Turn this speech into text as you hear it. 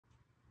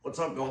What's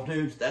up, golf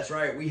noobs? That's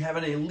right, we have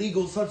an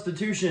illegal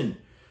substitution.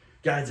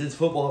 Guys, it's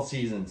football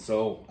season,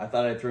 so I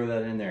thought I'd throw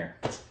that in there.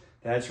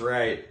 That's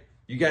right.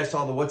 You guys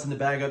saw the what's in the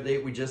bag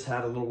update we just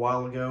had a little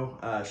while ago.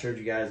 Showed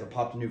you guys I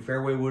popped a new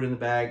fairway wood in the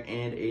bag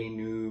and a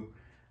new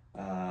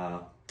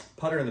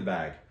putter in the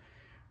bag.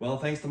 Well,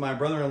 thanks to my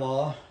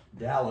brother-in-law,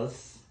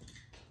 Dallas,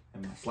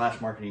 and my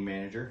Slash marketing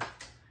manager,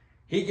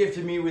 he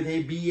gifted me with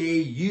a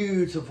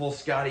beautiful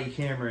Scotty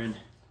Cameron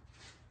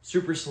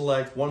Super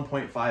Select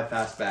 1.5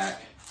 Fastback.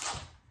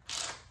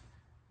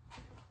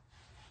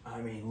 I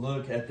mean,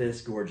 look at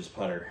this gorgeous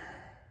putter.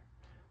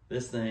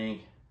 This thing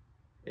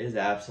is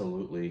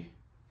absolutely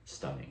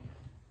stunning.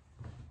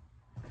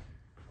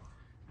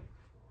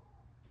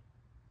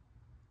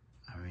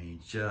 I mean,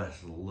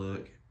 just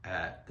look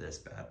at this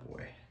bad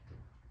boy.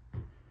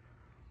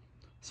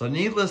 So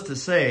needless to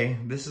say,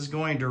 this is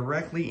going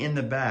directly in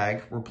the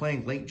bag. We're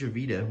playing Lake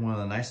Jovita, one of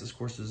the nicest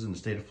courses in the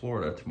state of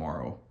Florida,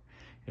 tomorrow.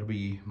 It'll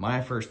be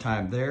my first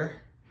time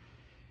there.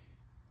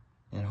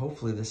 And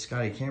hopefully this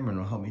Scotty Cameron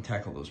will help me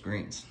tackle those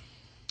greens.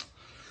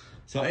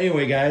 So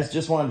anyway, guys,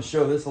 just wanted to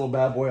show this little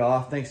bad boy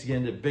off. Thanks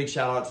again. Big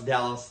shout out to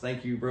Dallas.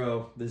 Thank you,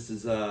 bro. This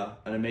is an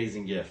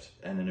amazing gift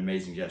and an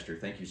amazing gesture.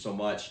 Thank you so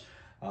much.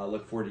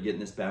 Look forward to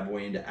getting this bad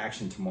boy into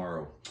action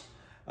tomorrow.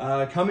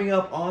 Coming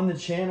up on the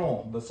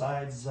channel,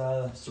 besides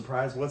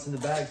surprise what's in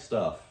the bag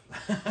stuff.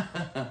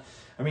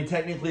 I mean,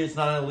 technically it's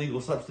not an illegal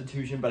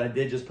substitution, but I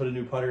did just put a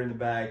new putter in the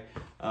bag.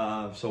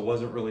 So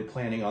wasn't really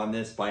planning on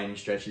this by any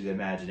stretch of the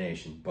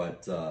imagination.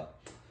 But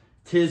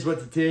tis what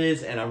it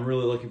is, and I'm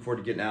really looking forward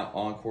to getting out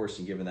on course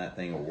and giving that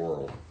thing a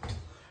whirl.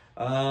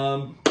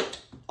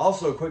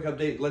 Also, a quick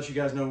update, let you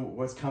guys know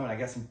what's coming. I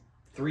got some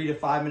 3 to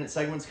 5 minute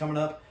segments coming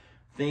up.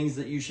 Things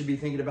that you should be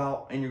thinking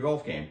about in your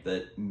golf game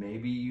that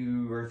maybe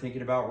you are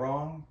thinking about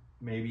wrong,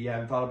 maybe you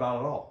haven't thought about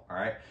at all, all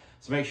right?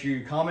 So make sure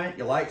you comment,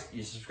 you like,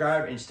 you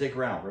subscribe, and you stick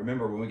around.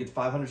 Remember, when we get to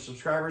 500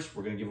 subscribers,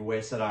 we're going to give away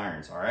a set of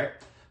irons, all right?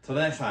 Till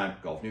the next time,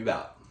 Golf Noob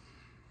out.